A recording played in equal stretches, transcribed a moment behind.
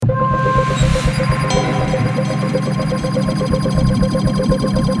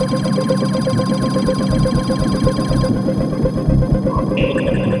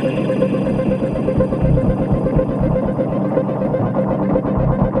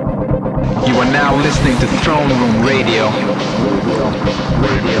now listening to Throne Room Radio.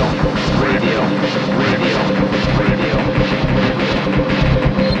 Radio, radio, radio, radio,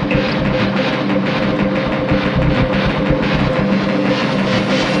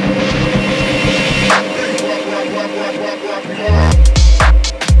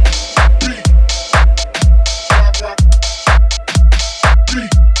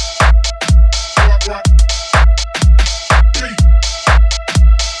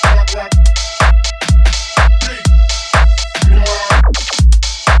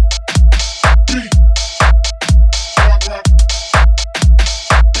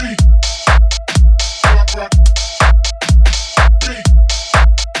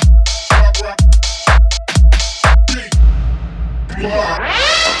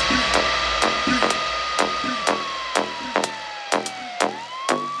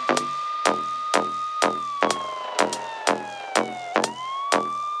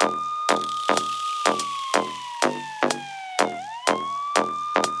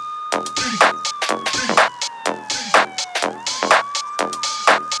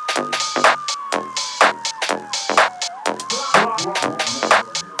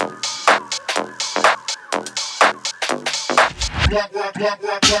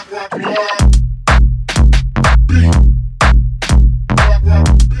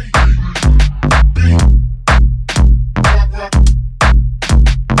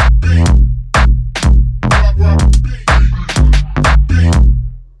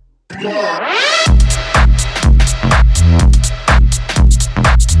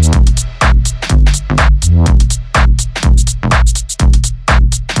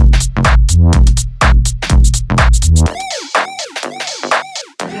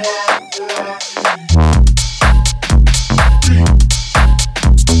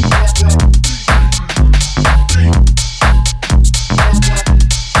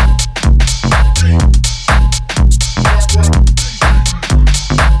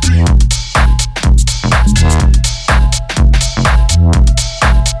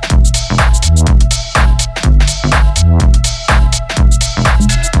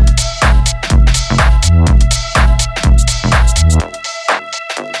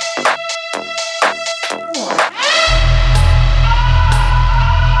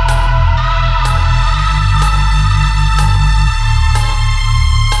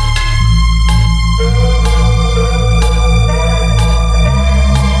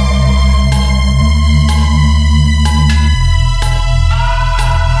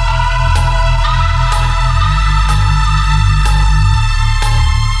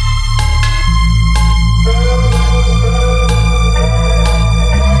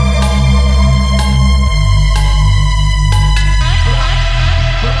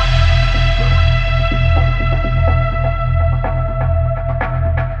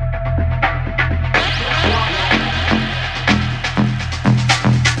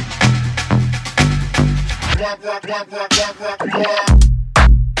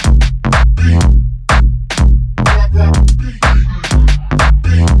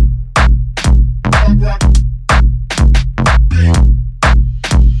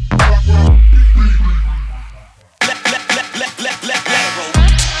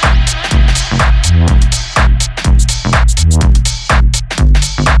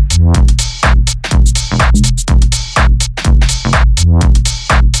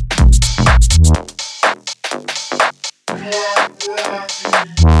 Yeah.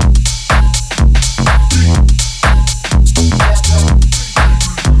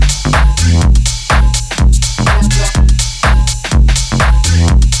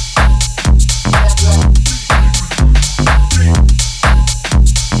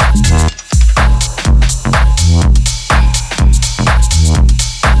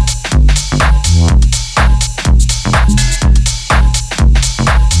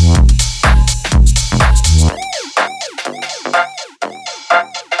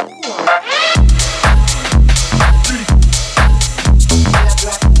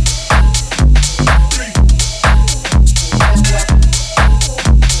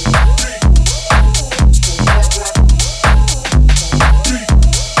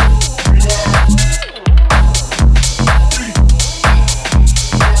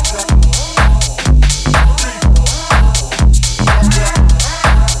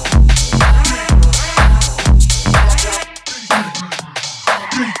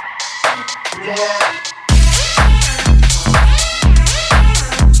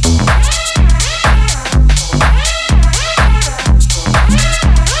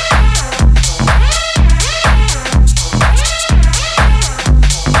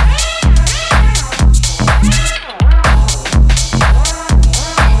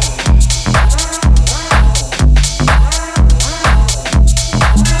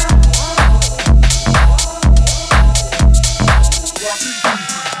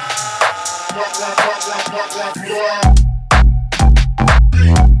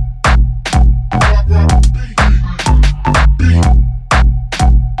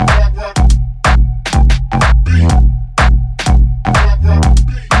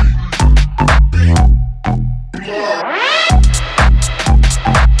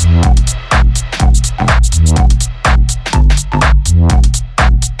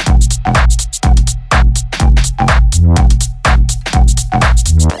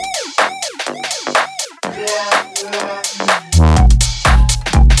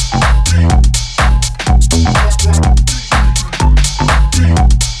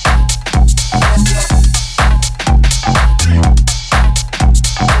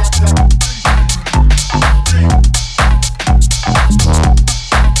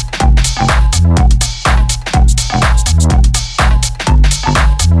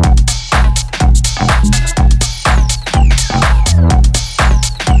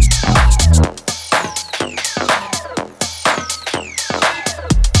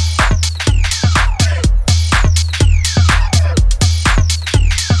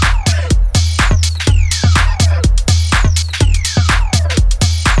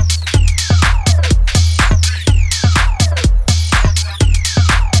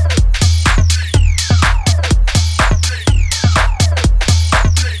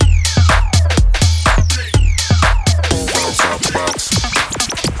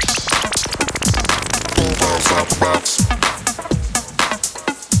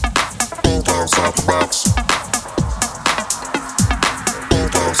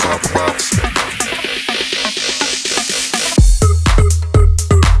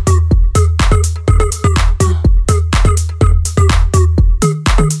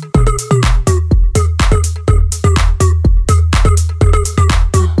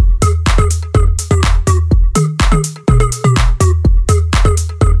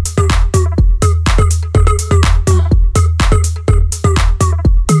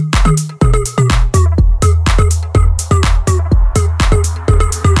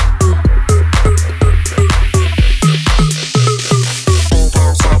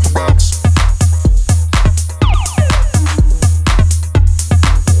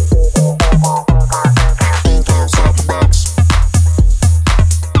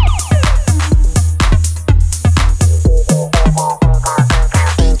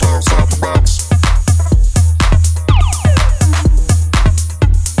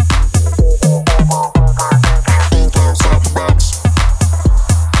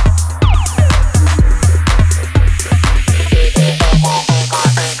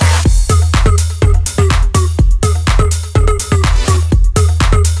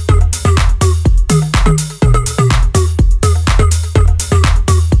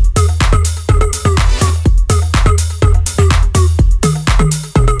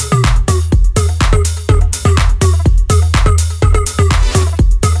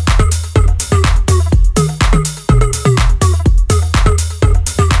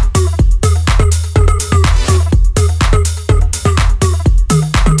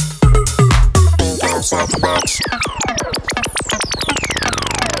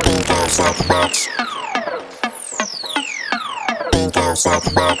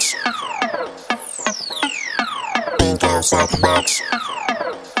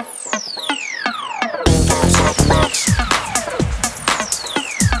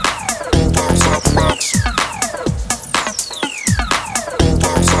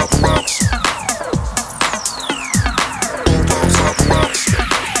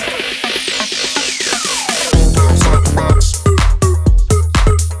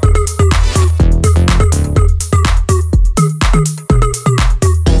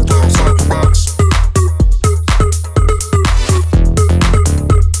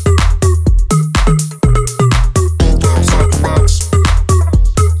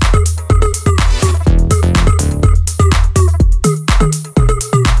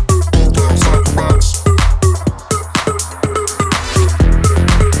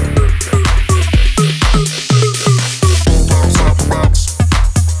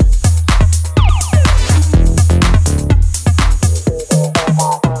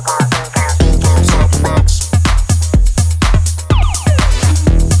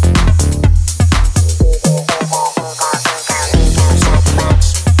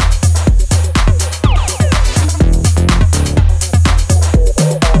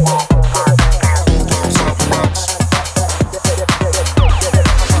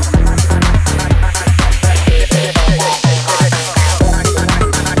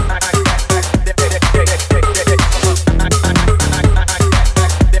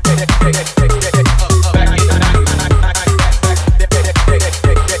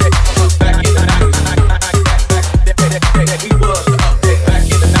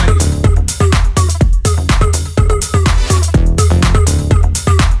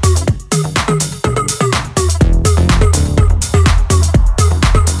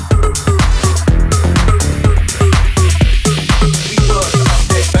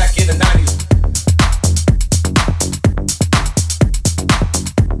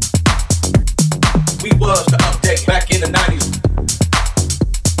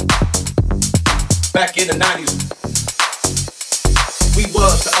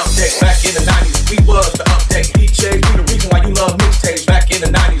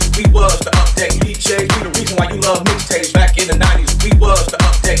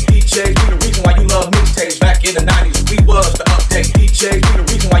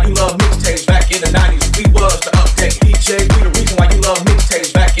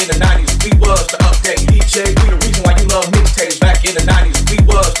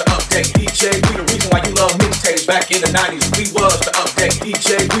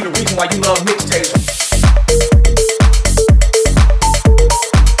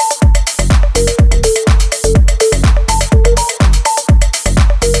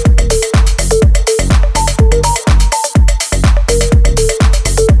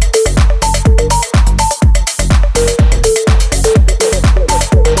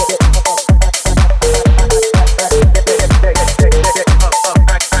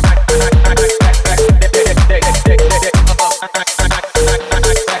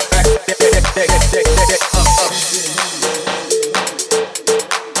 Back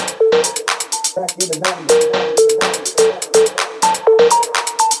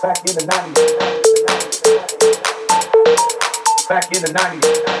in the 90s.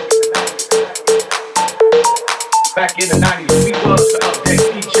 Back in the 90s, we was the update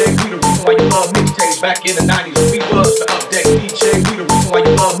DJ. We the reason why you love mixtapes. Back in the 90s, we was the update DJ. We the reason why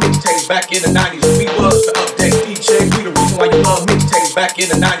you love mixtapes. Back in the 90s, we was the update DJ. We the reason why you love mixtapes. Back in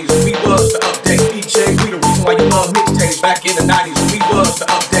the 90s, we was the update DJ. We the reason why you love mixtapes. Back in the 90s, we was the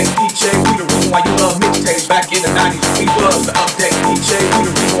update DJ. We the reason why you love mixtapes. Back in the 90s, we was the update DJ.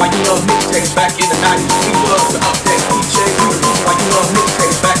 We the reason why you love mixtapes. Back in the 90s, we was the update DJ. We the reason why you love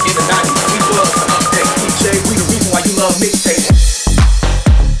mixtapes. Back in the 90s, we was the update DJ. We the reason why you love mixtapes.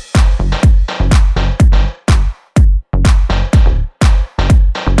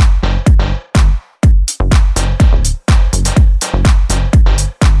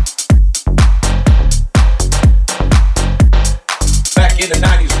 Back in the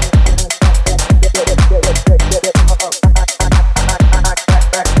 90s.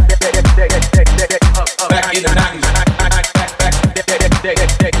 Back in the 90s.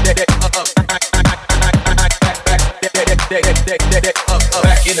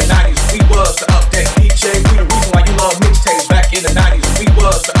 Back in the 90s, we was the update DJ. We the reason why you love mixtapes. Back in the 90s, we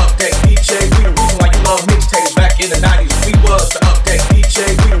was the update DJ. We the reason why you love mixtapes. Back in the 90s, we was the update DJ.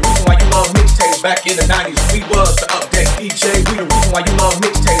 We the reason why you love mixtapes. Back in the 90s, we was the update DJ. We the reason why you love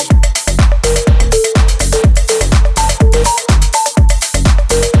mixtapes.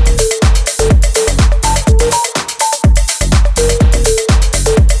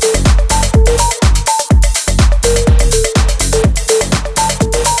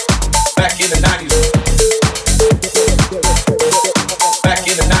 Back in the 90s. Back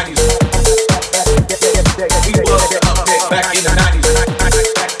in the 90s. We was the update. Back in the 90s.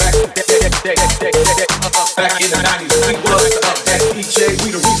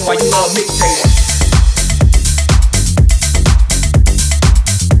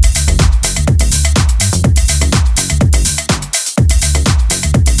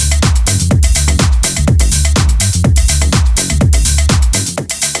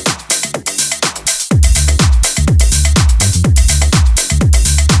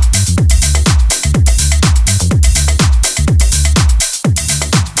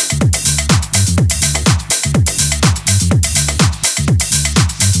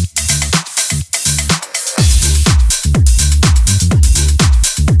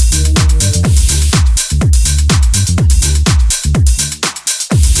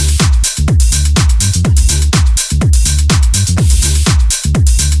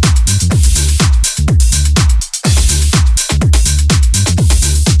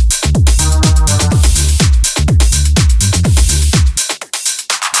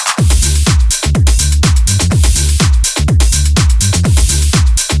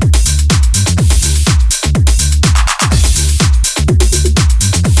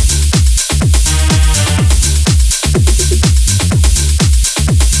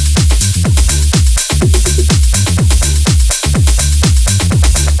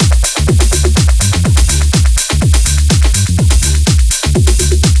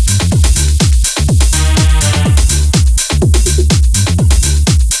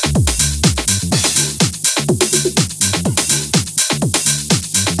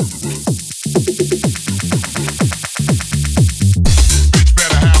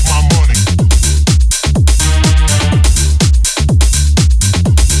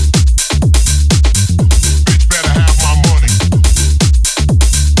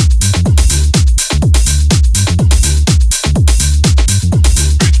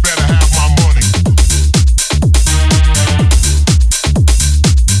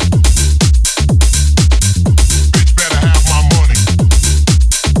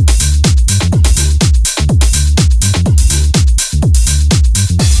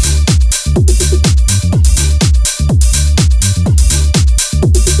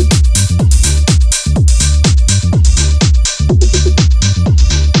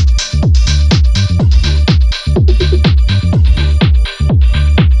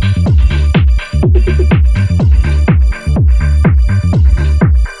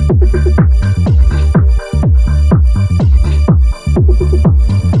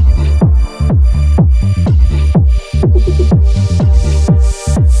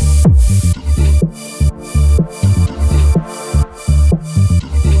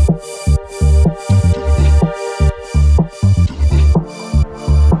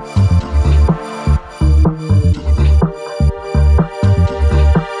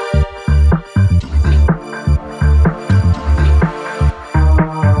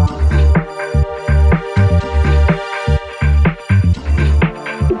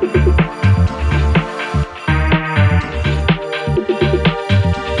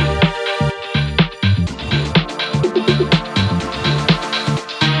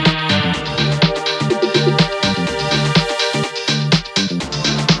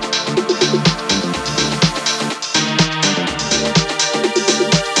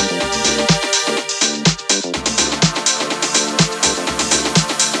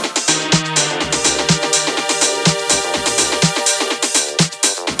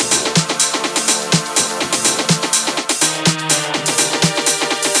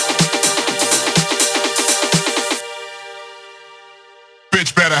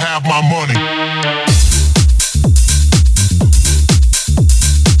 better have my money.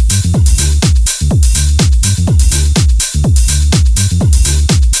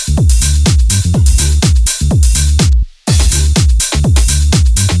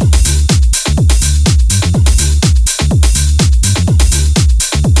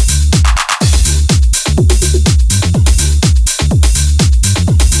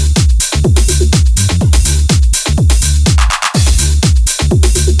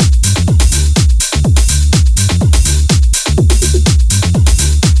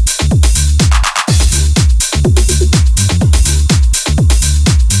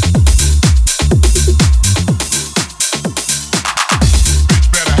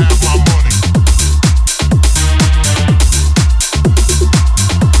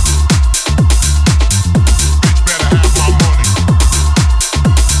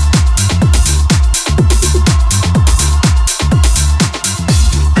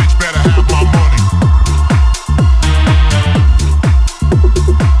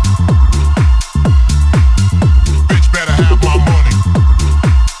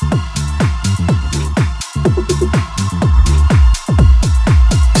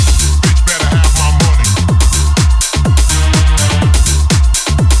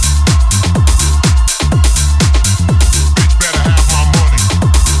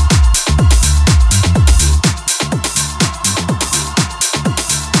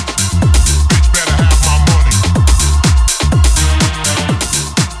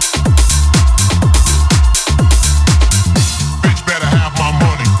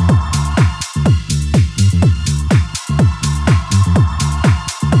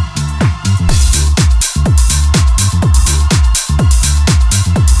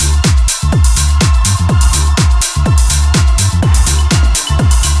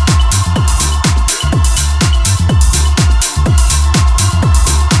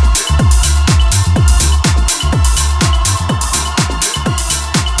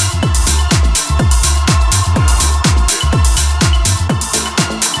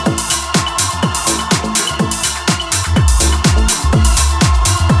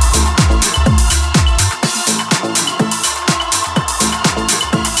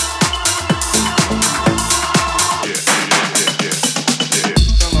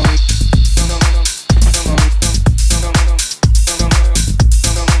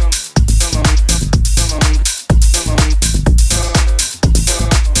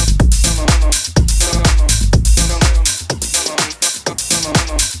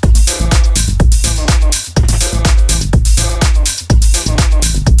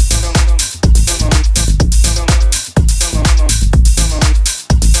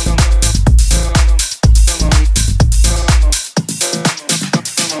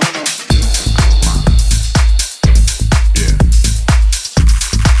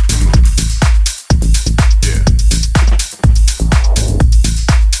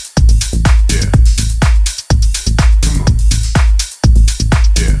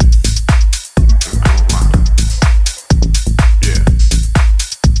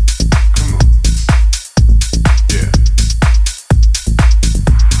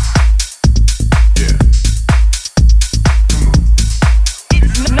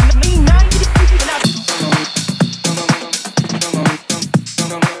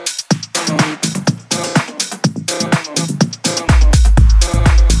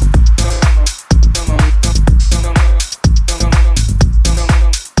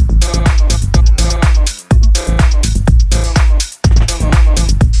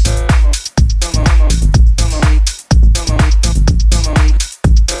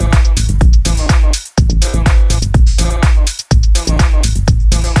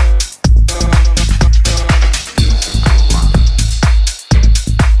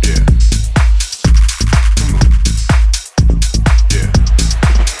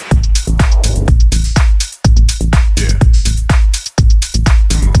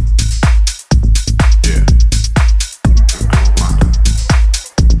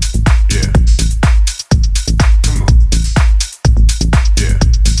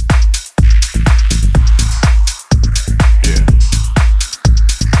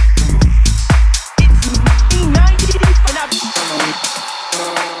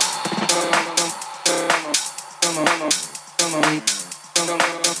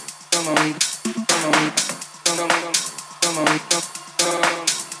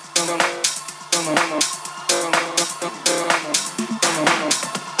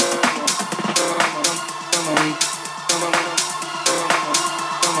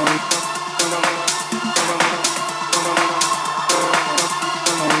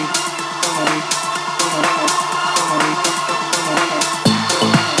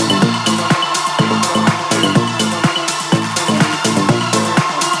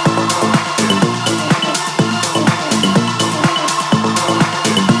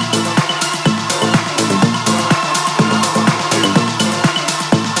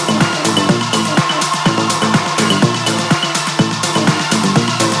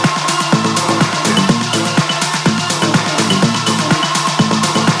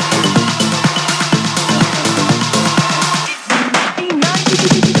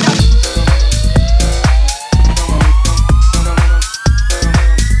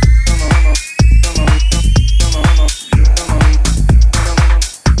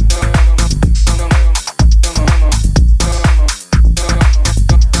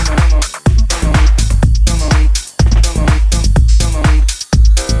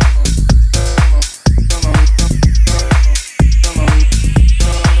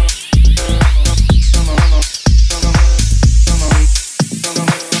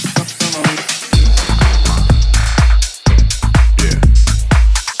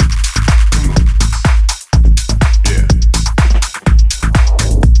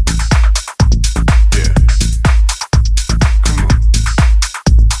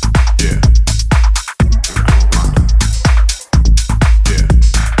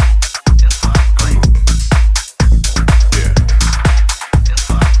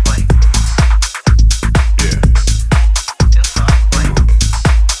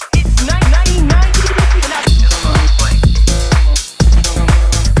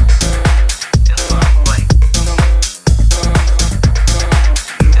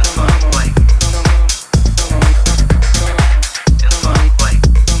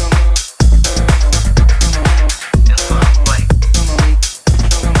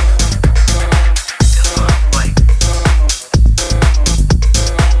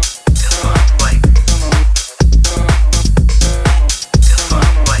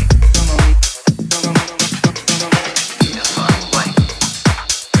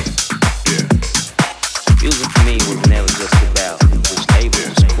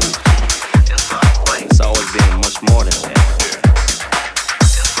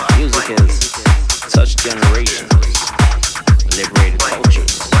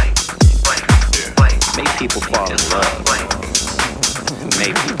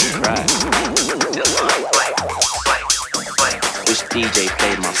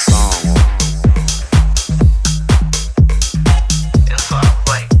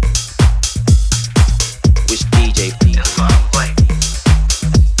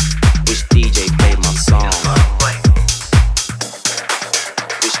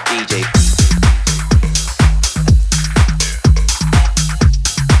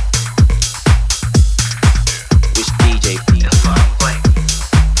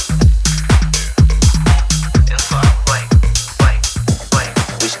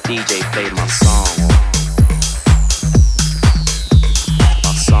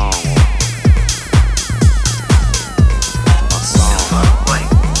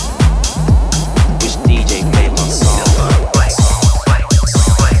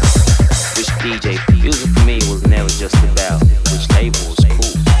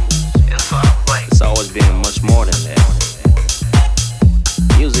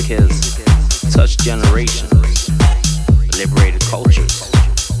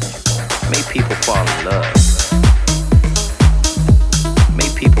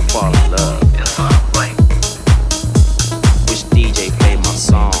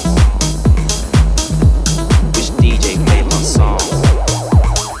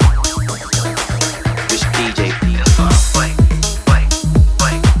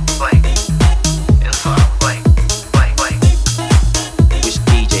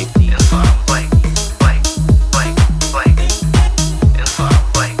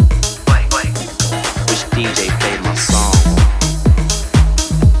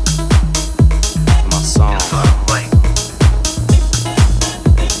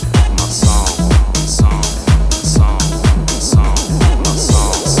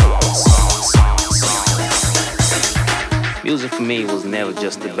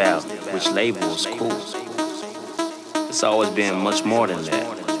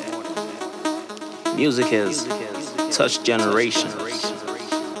 Music has touched generations,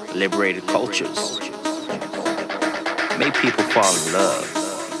 liberated cultures, made people fall in love,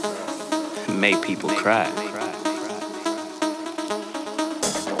 made people cry.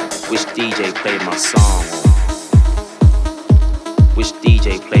 Which DJ played my song? Which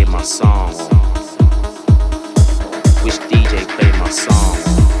DJ played my song? Which DJ played my song?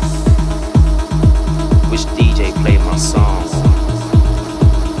 Which DJ played my song?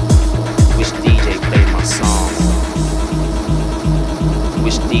 Which DJ played my song?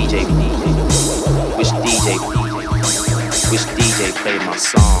 Which DJ played my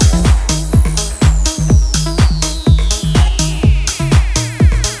song?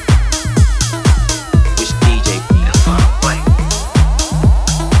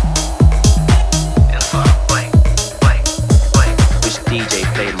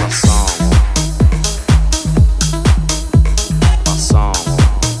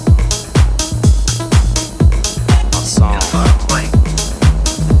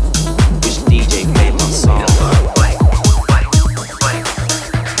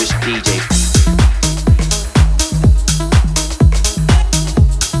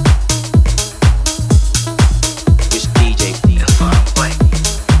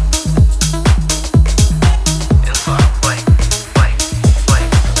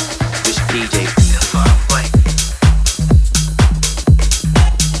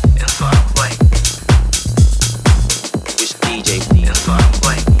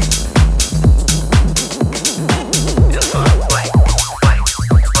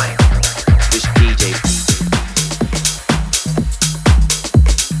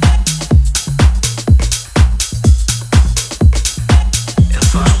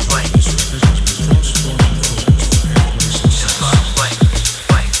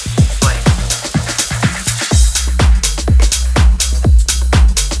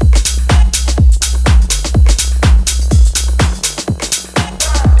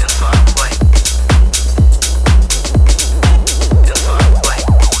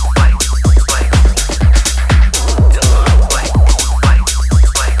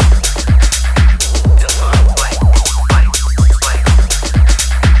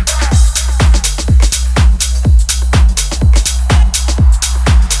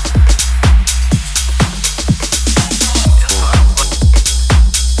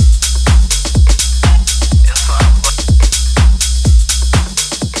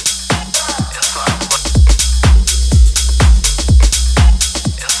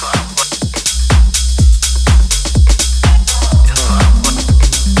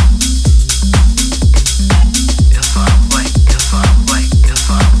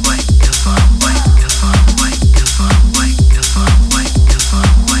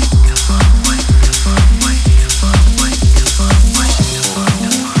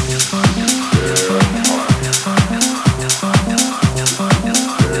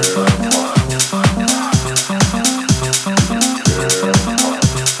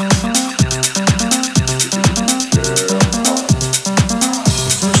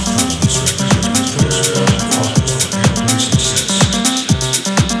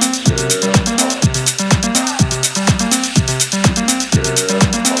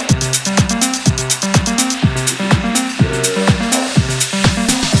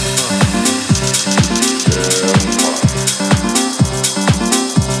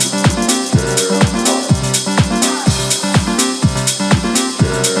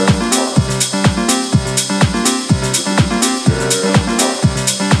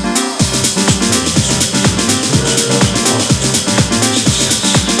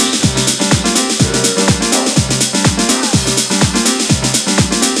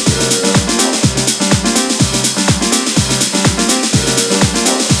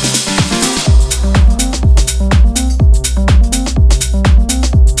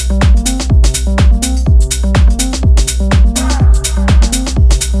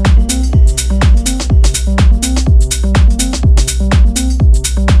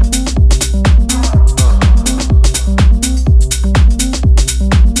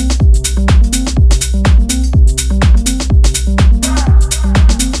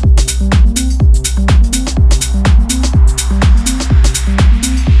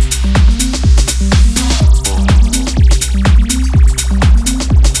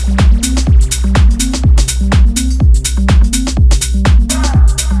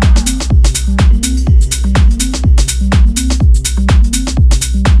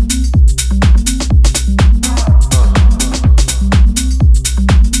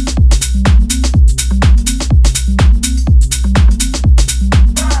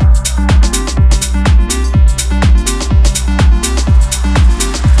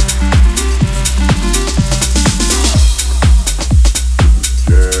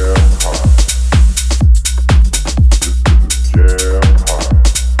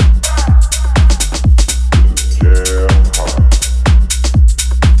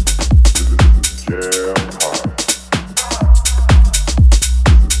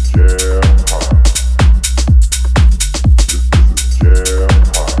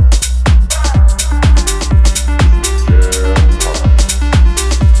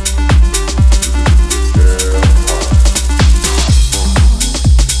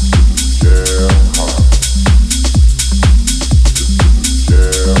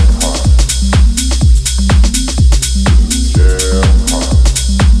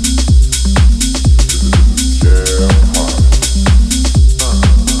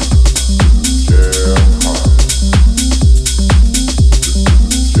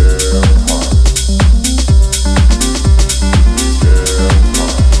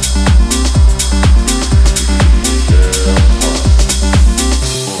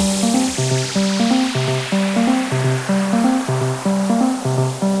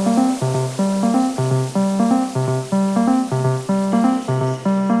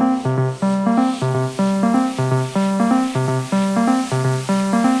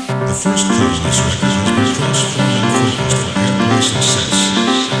 first cut of this record has been cross-formed and focused by Airplace and Sense.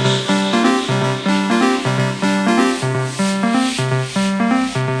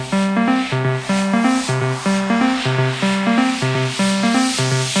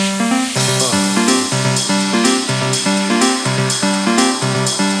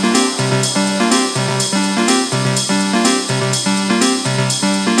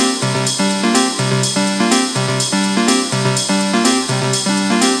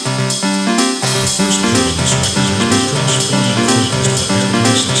 First cut of this record has been cross-formed and focused by Airplace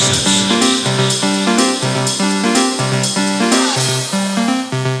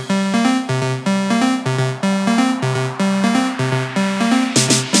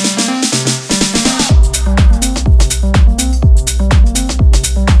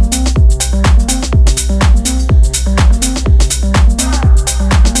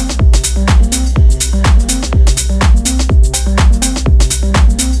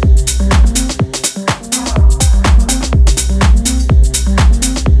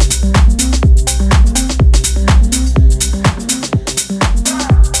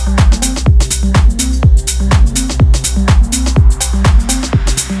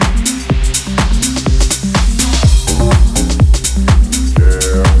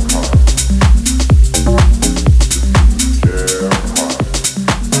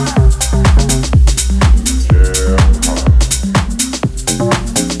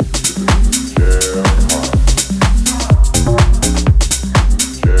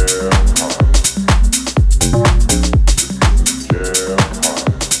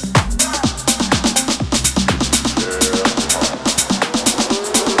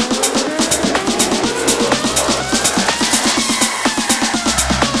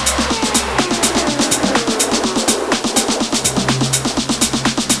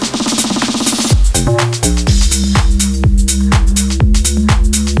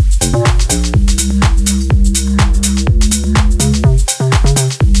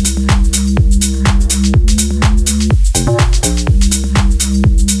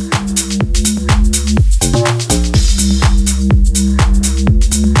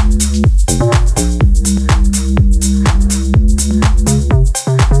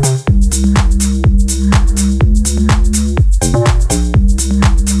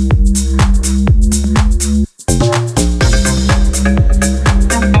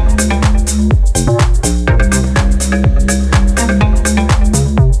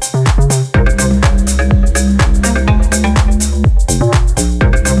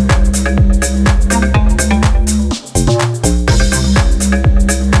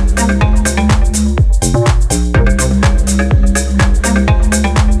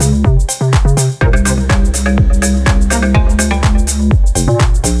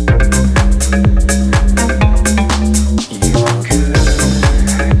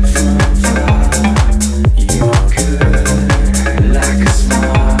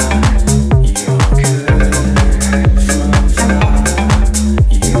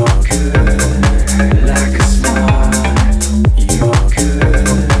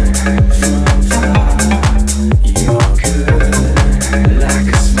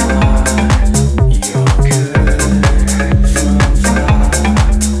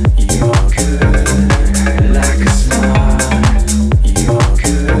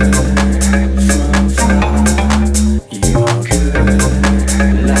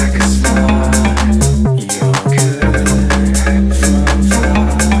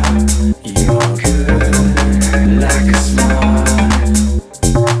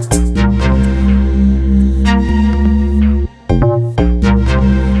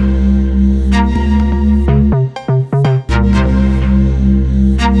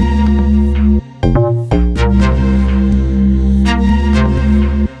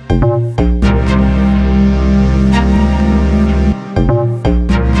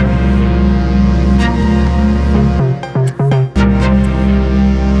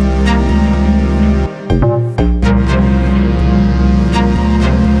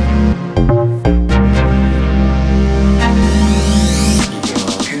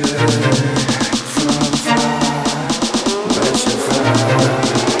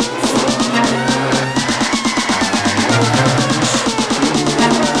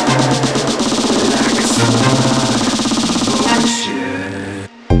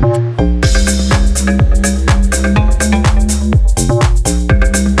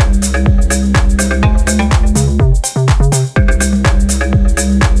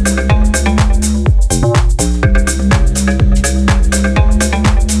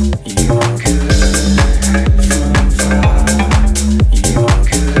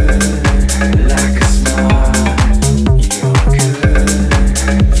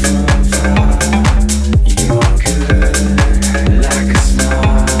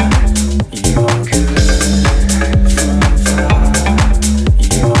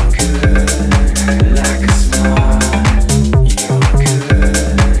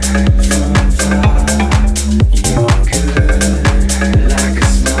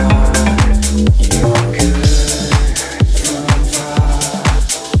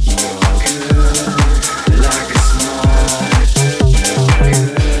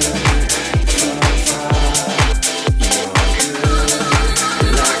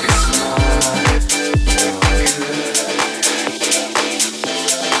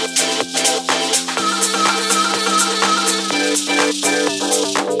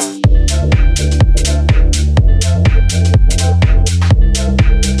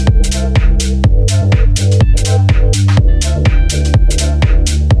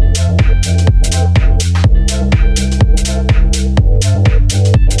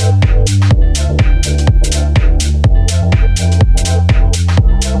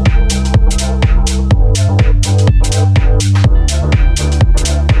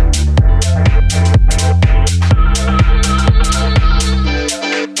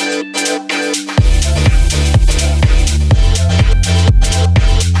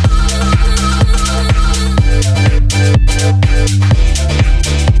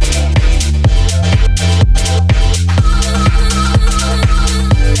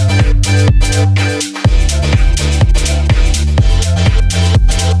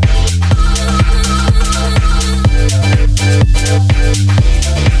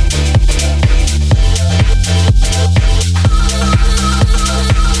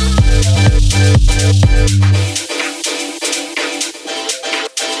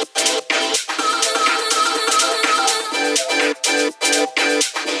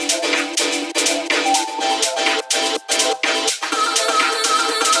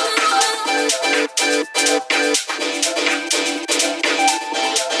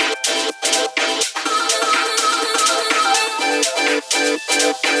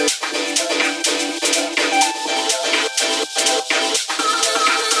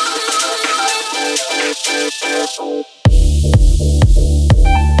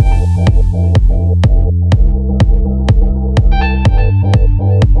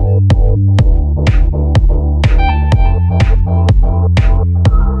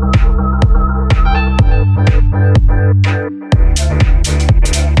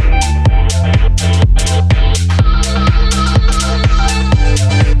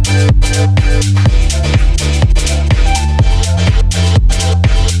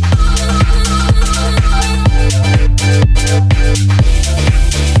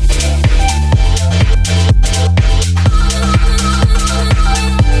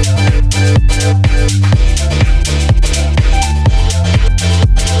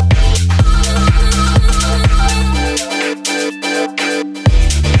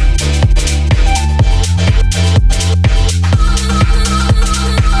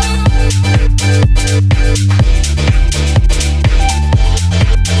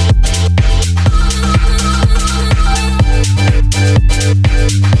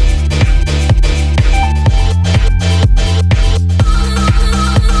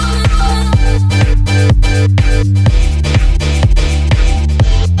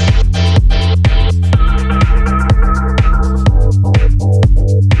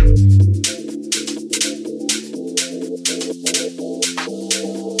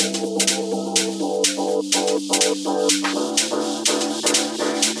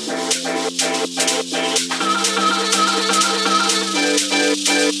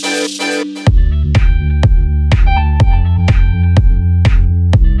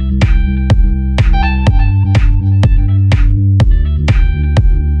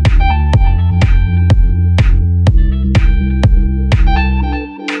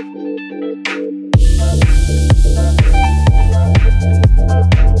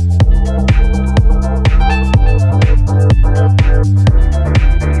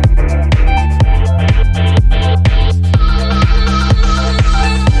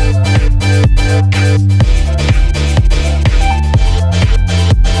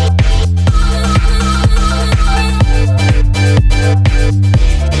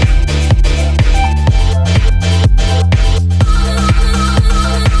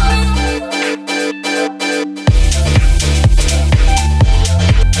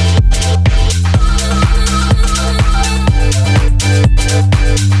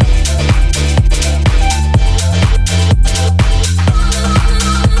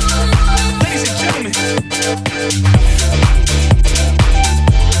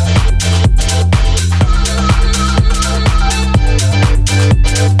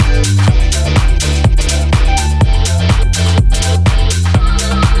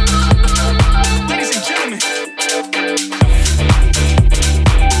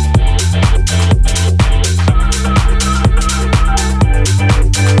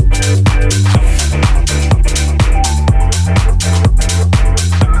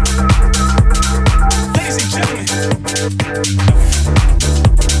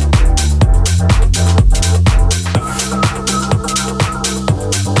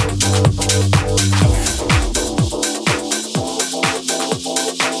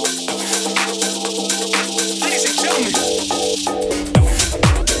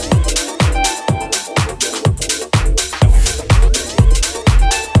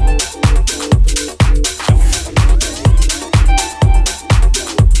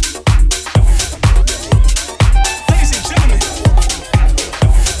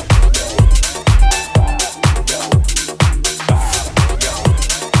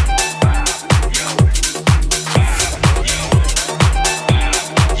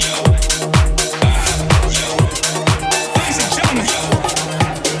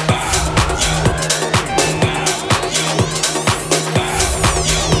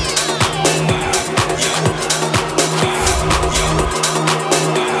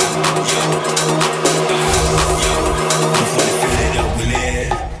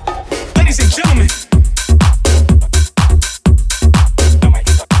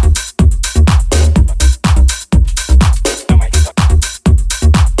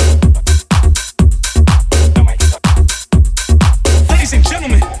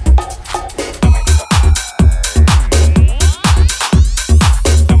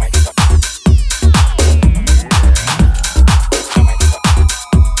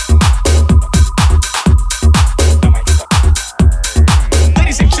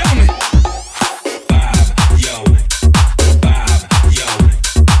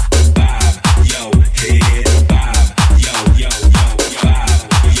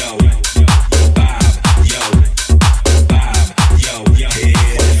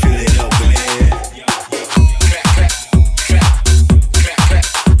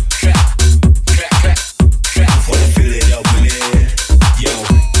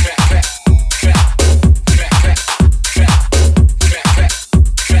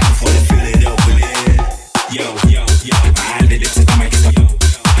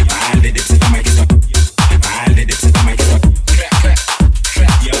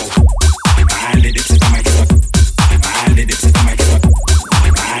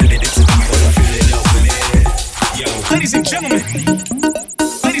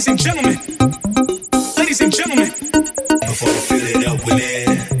gentlemen, ladies and gentlemen, before you fill it up with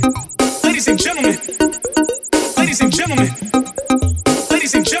it. ladies and gentlemen, ladies and gentlemen,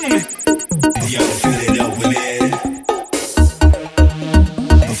 ladies and gentlemen, Y'all fill it up with it.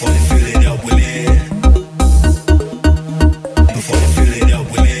 Before you fill it up with it. Before you fill it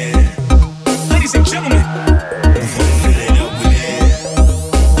up with it. ladies and gentlemen, Before you fill it up with it.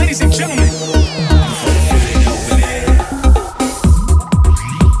 ladies and gentlemen, Before you fill it up with it.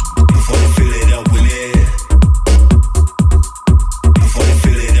 Before you fill it up with it. Before you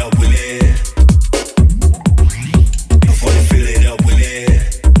fill it up with it. Before you fill it up with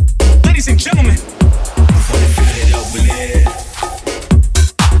it. ladies and gentlemen, Before you fill it up with it.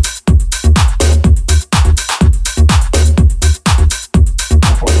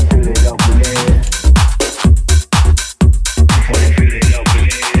 Before you fill it up with it. Before you fill it up with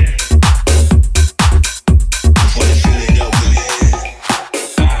it. Before you fill it up with it.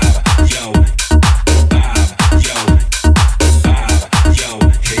 Yo, yo, yo,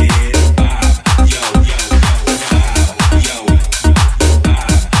 head, yo,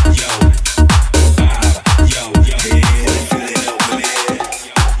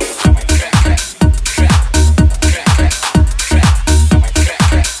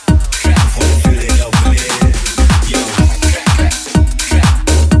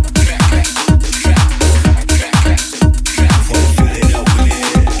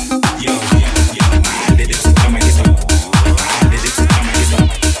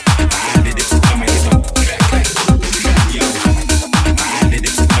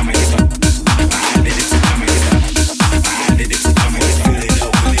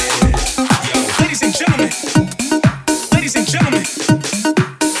 ladies and gentlemen, ladies and gentlemen,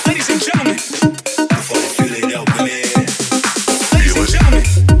 ladies and gentlemen, before you fill it up with it. ladies and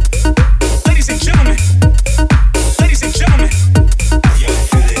gentlemen, ladies and gentlemen, ladies and gentlemen, Yo,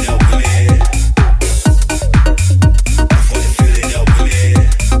 fill it up with it. Before you fill it up with it.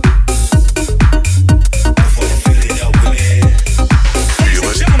 Before you fill it up with it. ladies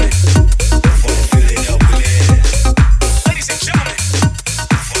and gentlemen, Before you fill it up with it. ladies and gentlemen,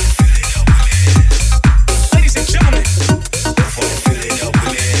 Before you fill it up with it. ladies and gentlemen, Before you fill it up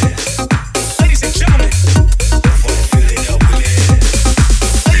with it. ladies and gentlemen, Before you fill it up with it.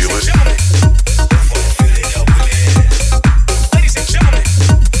 ladies and gentlemen, Before you fill it up with it. ladies and gentlemen,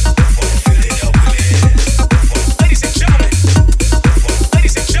 Before you fill it up with it. ladies and gentlemen,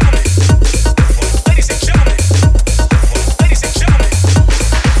 ladies and gentlemen, ladies and gentlemen, ladies and gentlemen, ladies and gentlemen,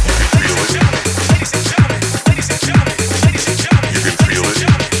 ladies and gentlemen, ladies and gentlemen, ladies and gentlemen, You can feel it.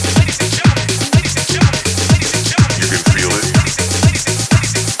 ladies and gentlemen, ladies and gentlemen, ladies and gentlemen,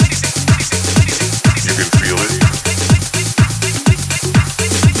 You can feel it. You can feel it.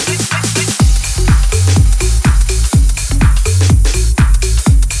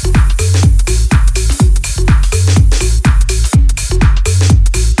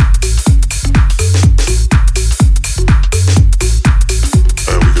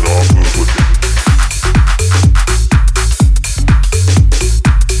 And we can all move with it.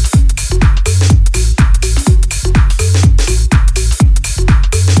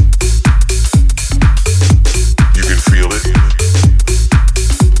 You can feel it.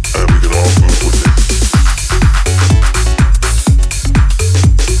 And we can all move with it.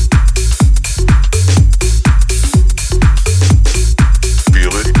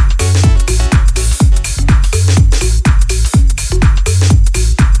 Feel it.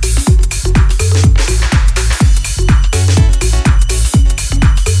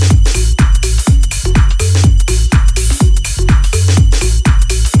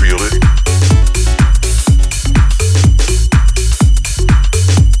 Feel it.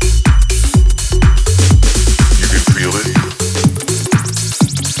 You can feel it.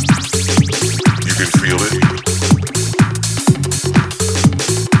 You can feel it.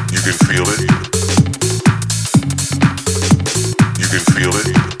 You can feel it. You can feel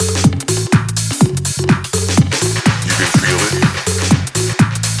it. You can feel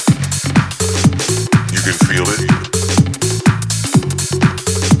it. You can feel it.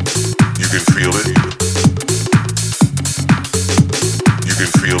 You can feel it. You can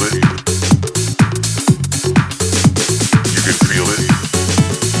feel it. You can feel it.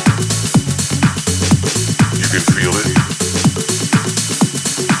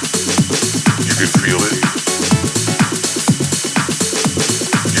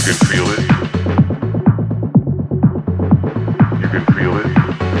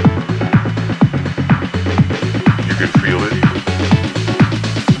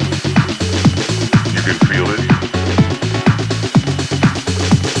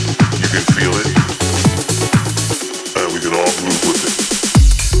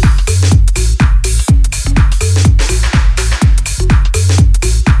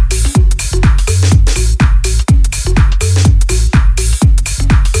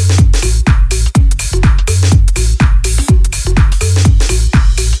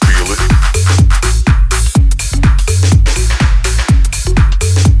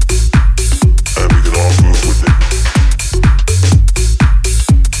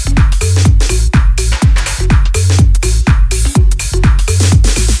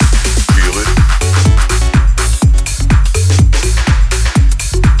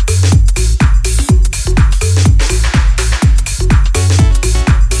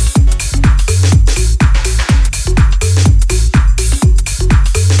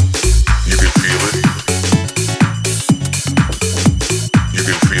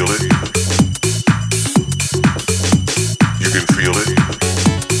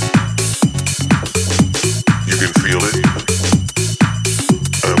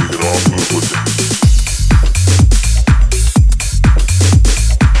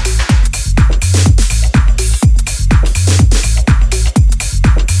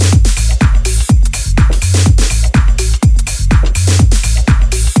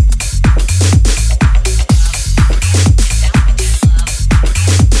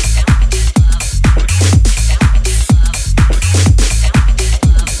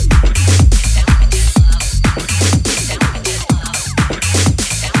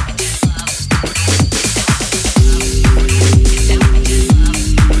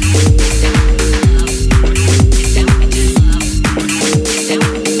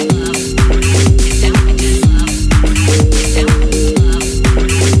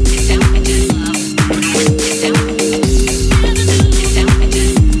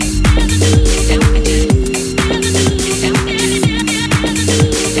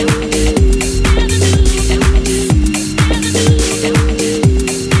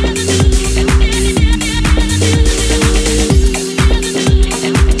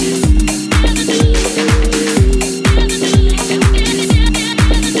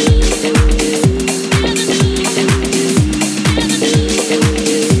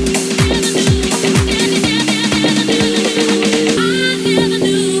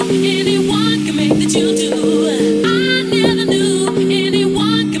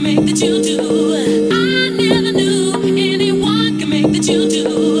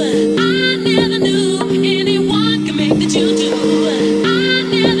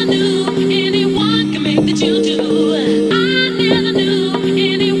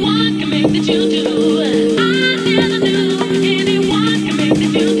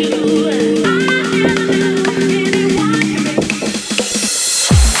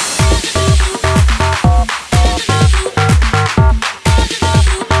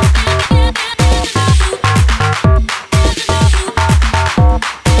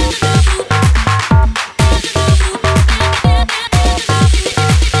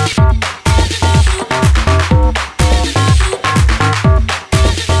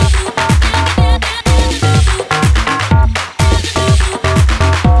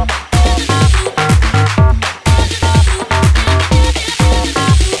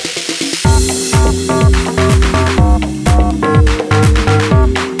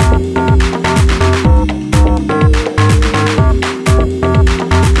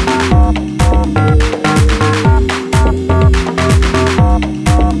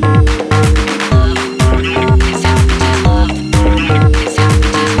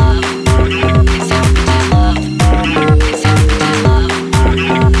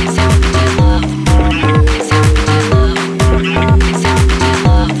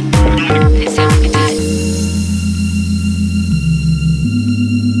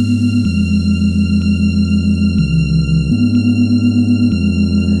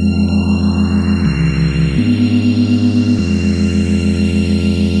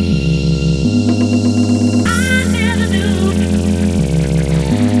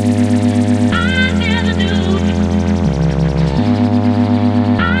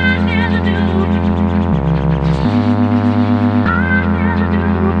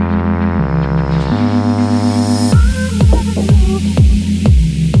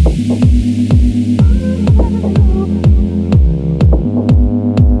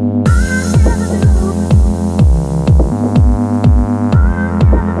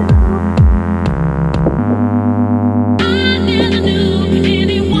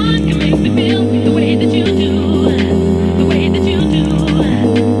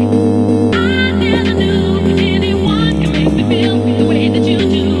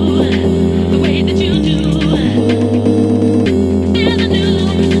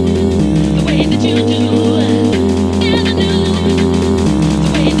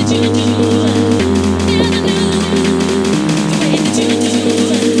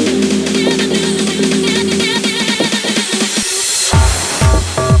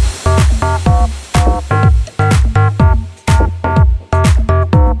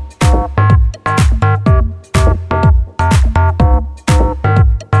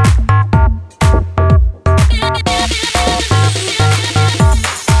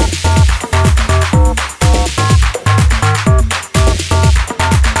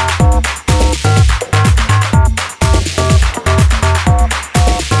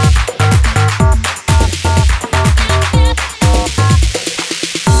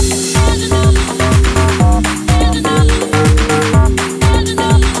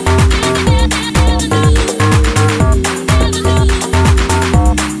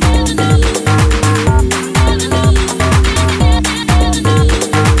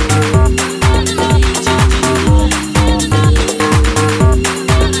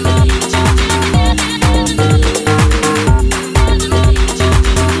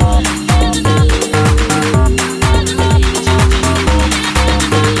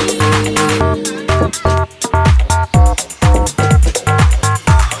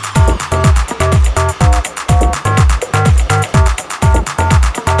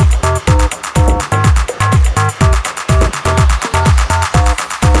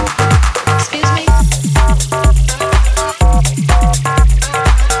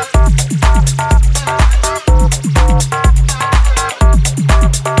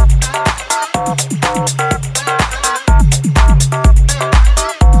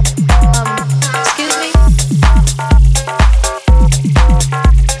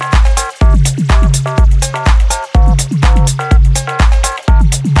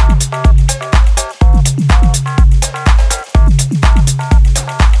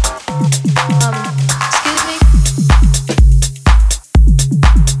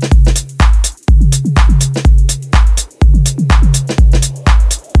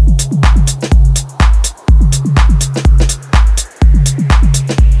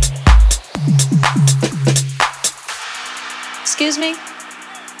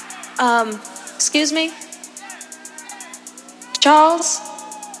 Excuse me? Charles?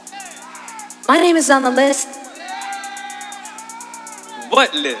 My name is on the list.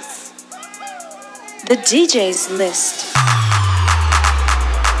 What list? The DJ's list.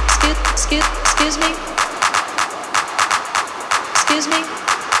 Excuse me? Excuse me?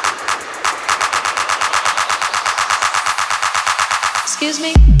 Excuse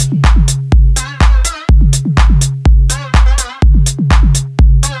me?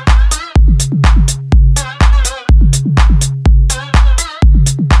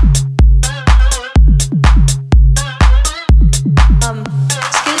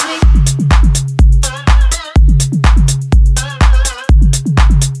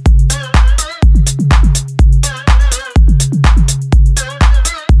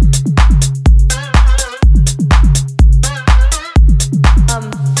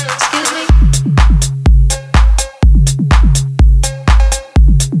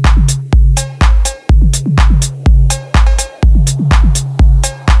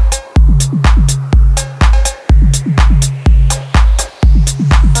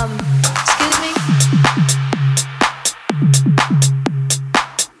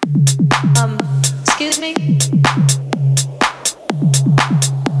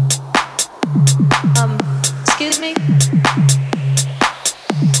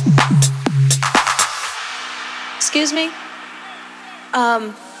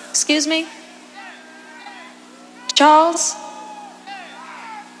 Excuse me? Charles?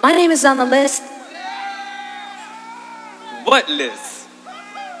 My name is on the list. What list?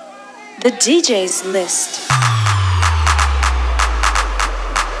 The DJ's list.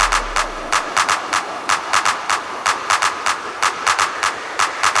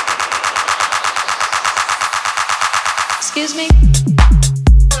 Excuse me?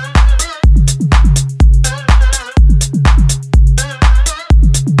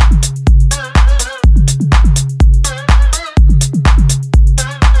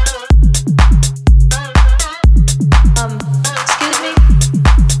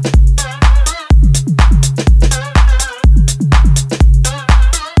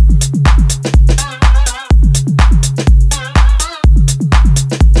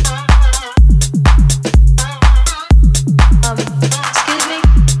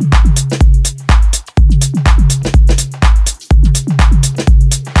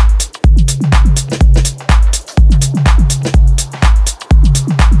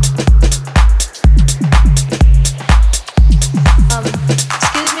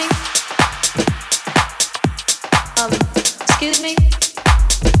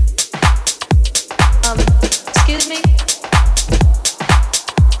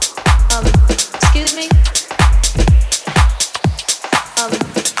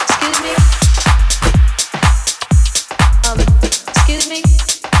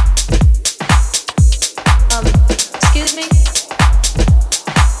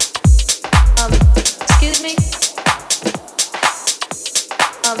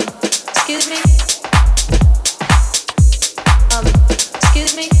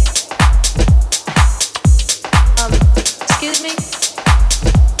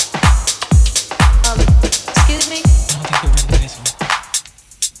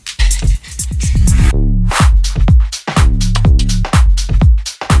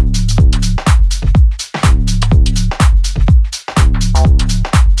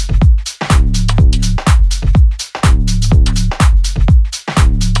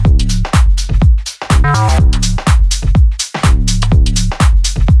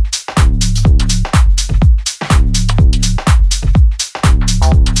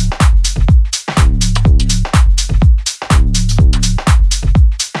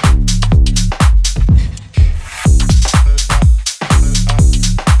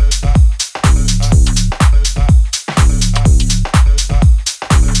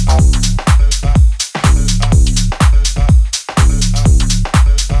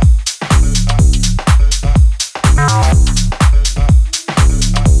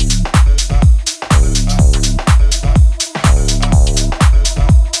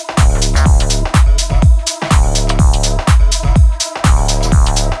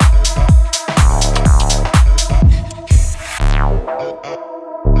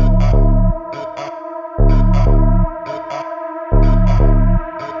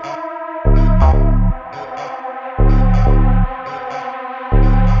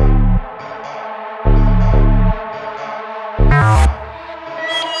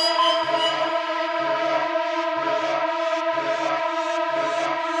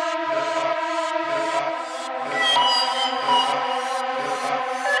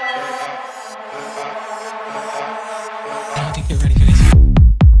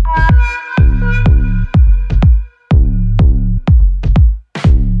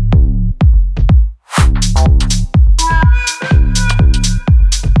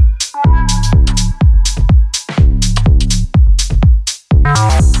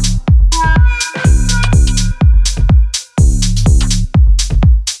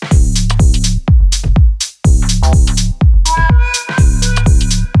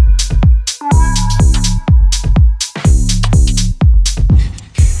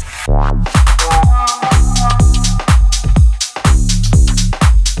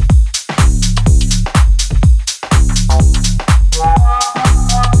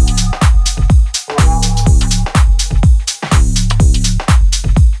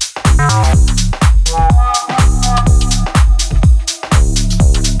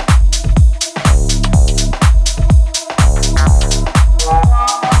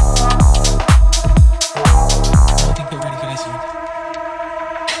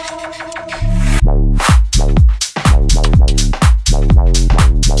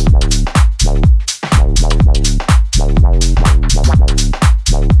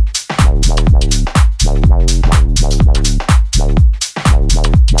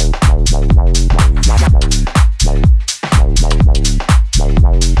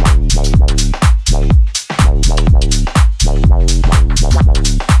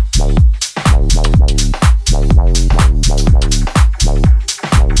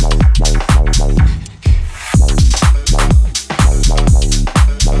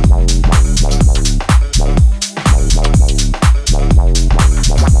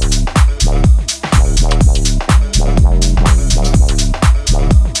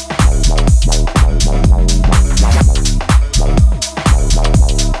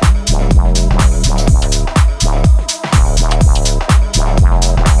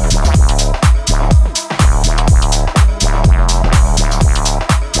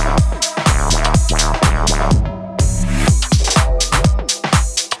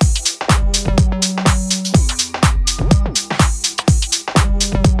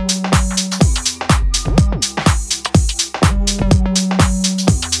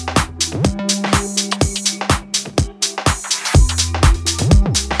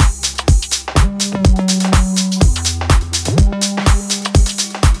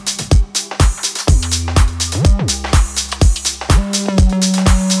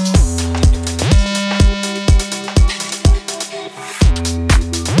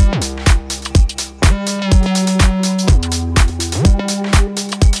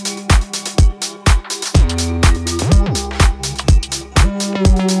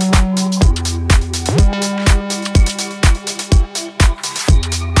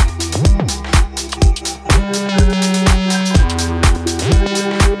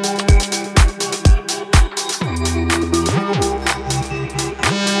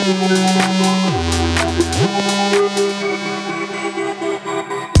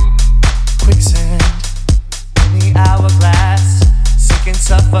 Quicksand in the hourglass, sinking,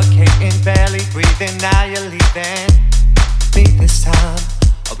 suffocating, barely breathing. Now you're leaving me this time.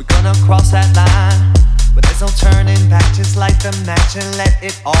 Are we gonna cross that line? But there's no turning back. Just light the match and let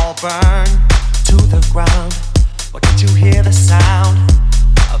it all burn to the ground. Why can't you hear the sound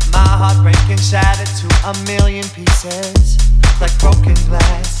of my heart breaking, shattered to a million pieces, like broken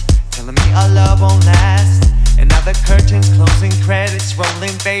glass, telling me our love won't last? And now the curtains closing, credits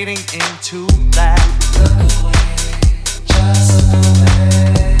rolling, fading into black. Look away, just look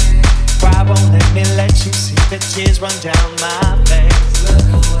away. Cry won't let me let you see the tears run down my face. Look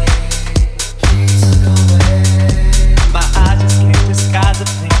away, please look away. My eyes just can't disguise the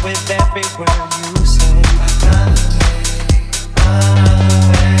pain with every word you say. Another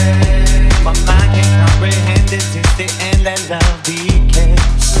way. My mind can't comprehend this is the end, let love decay.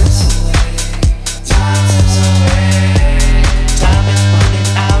 Slips away, time slips away. Time is running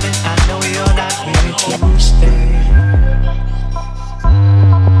out and I know you're not here to stay.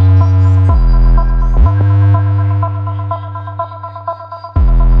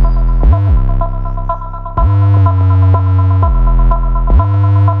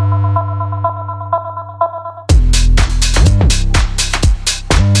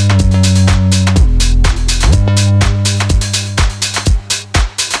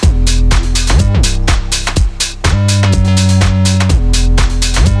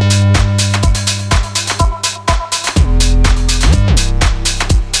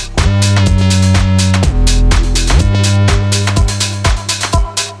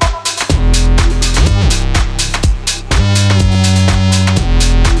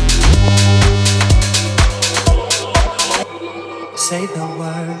 Say the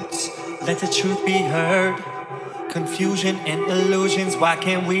words, let the truth be heard. Confusion and illusions, why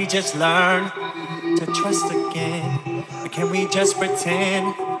can't we just learn to trust again? Or can we just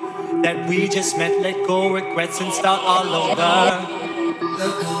pretend that we just met, let go regrets and start all over?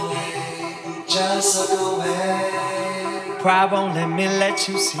 Look away, just look away. Pride won't let me let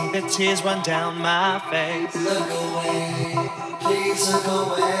you see the tears run down my face. Look away, please look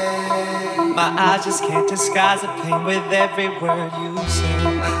away. My eyes just can't disguise the pain with every word you say.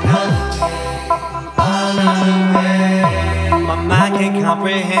 Another way. My mind can't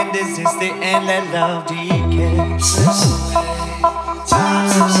comprehend, is this the end? Let love decay. Slips away, time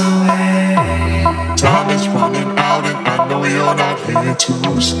slips away. Time is running out and I know you're not here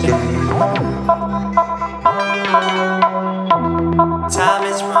to stay. Time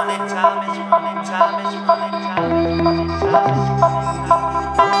is running, time is running, time is running, time is running,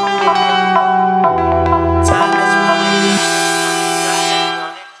 time is running, time is running.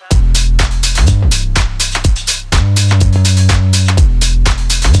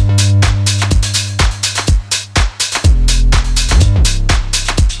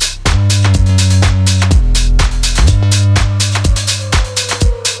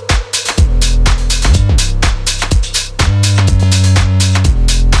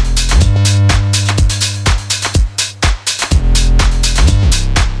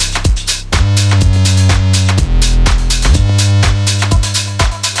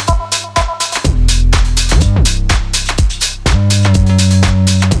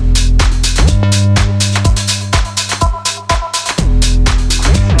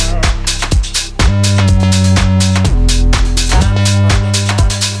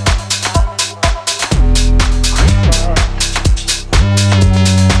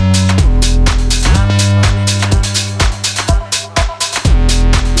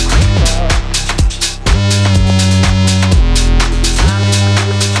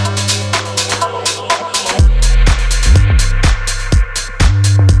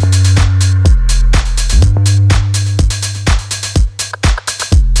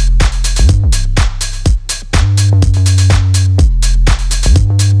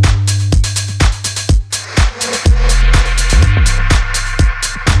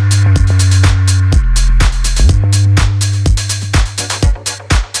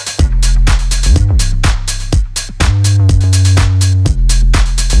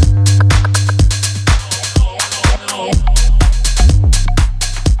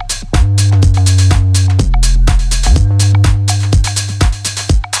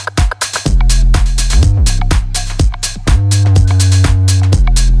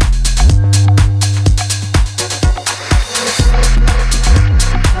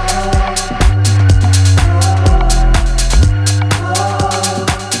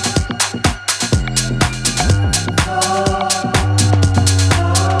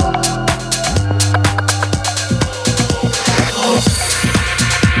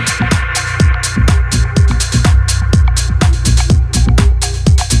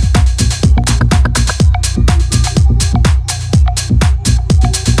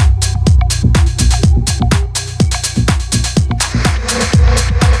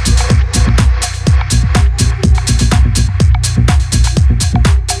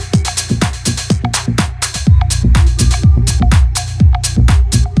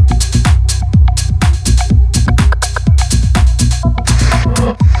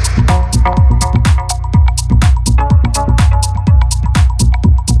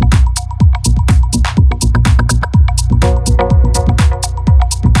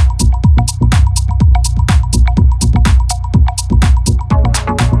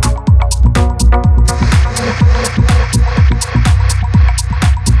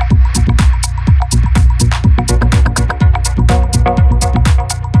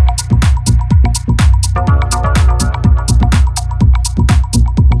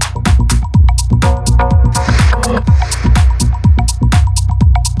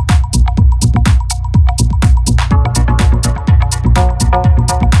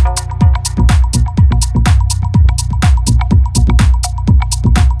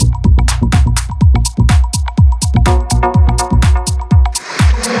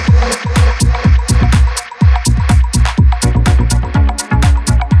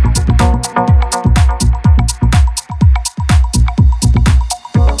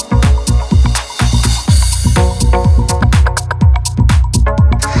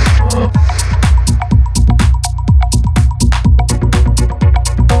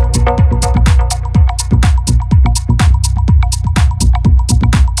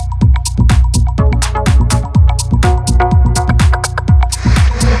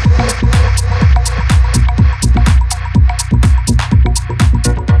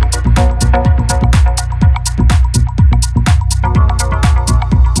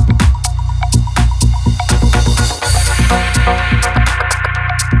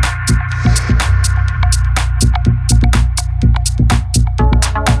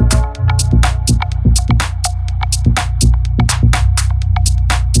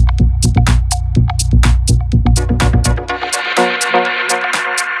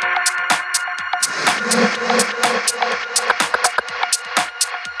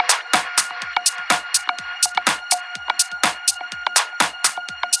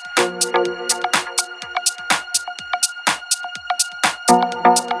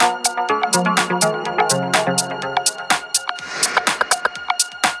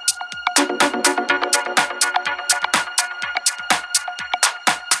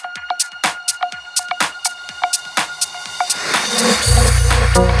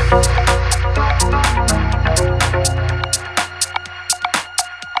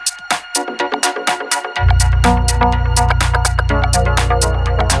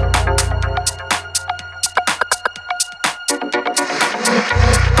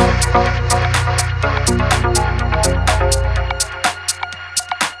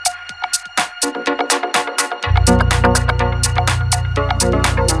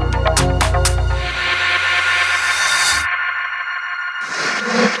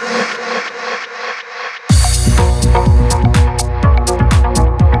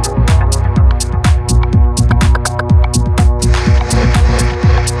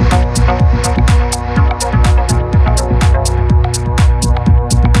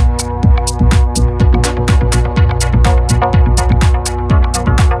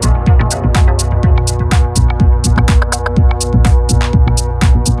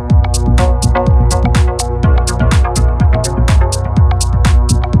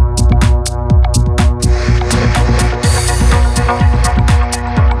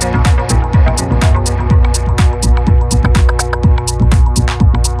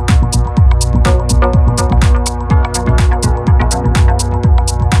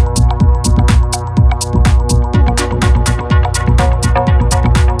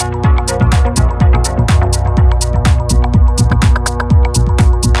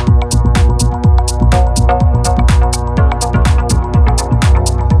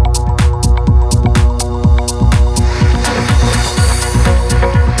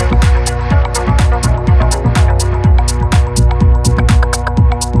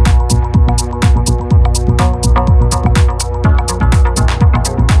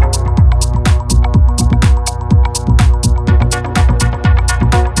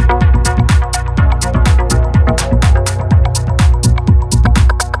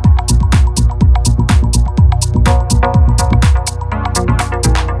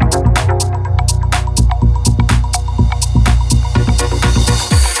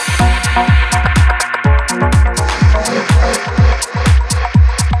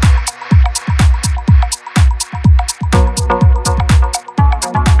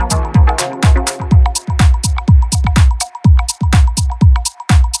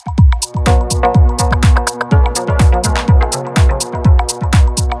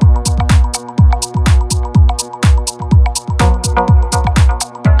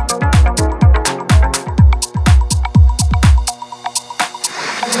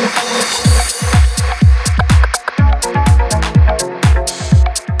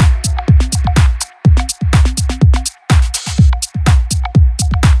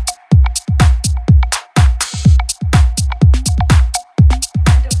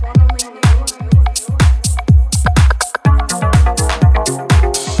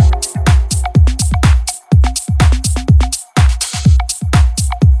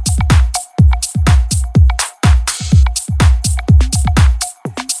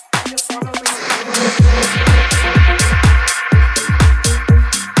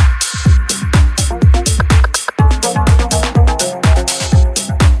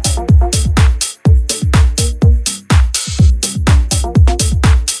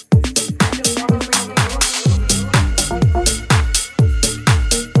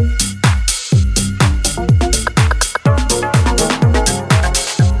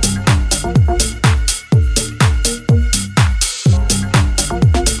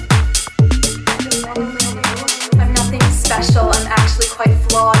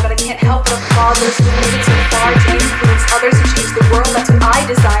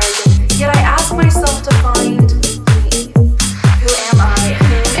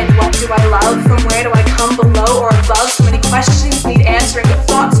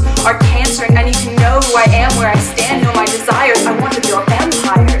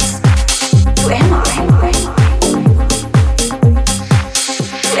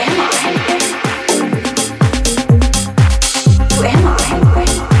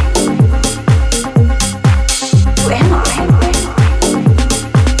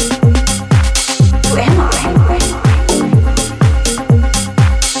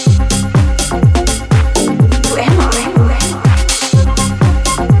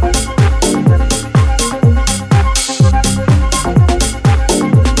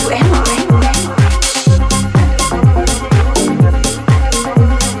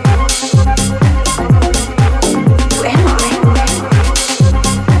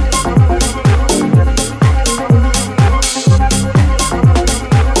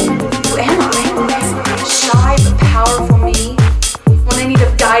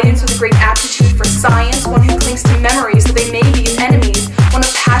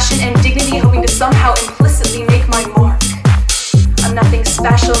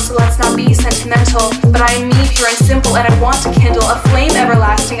 candle, and I want to kindle a flame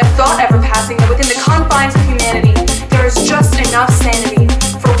everlasting, a thought ever passing, that within the confines of humanity there is just enough sanity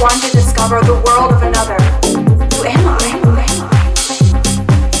for one to discover the world of another. Who am I? Who am I?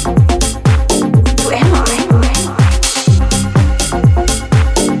 Who am I?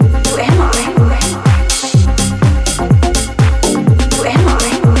 Who am I? Who am I? Who am I?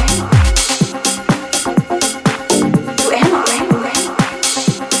 Who am I?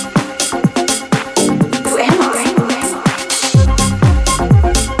 Who am I? Who am I?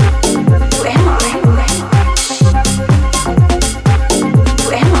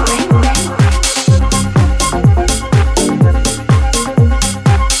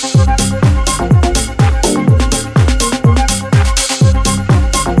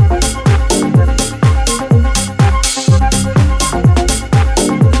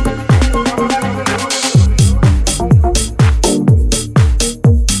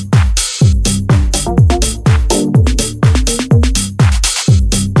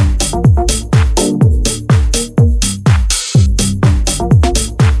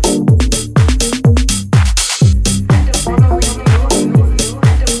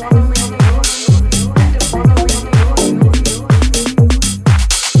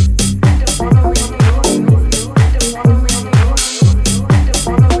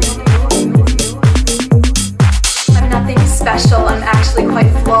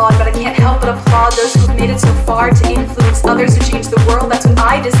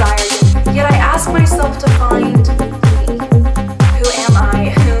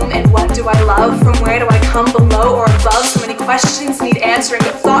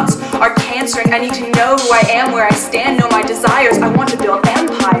 I need to know who I am, where I stand, know my desires. I want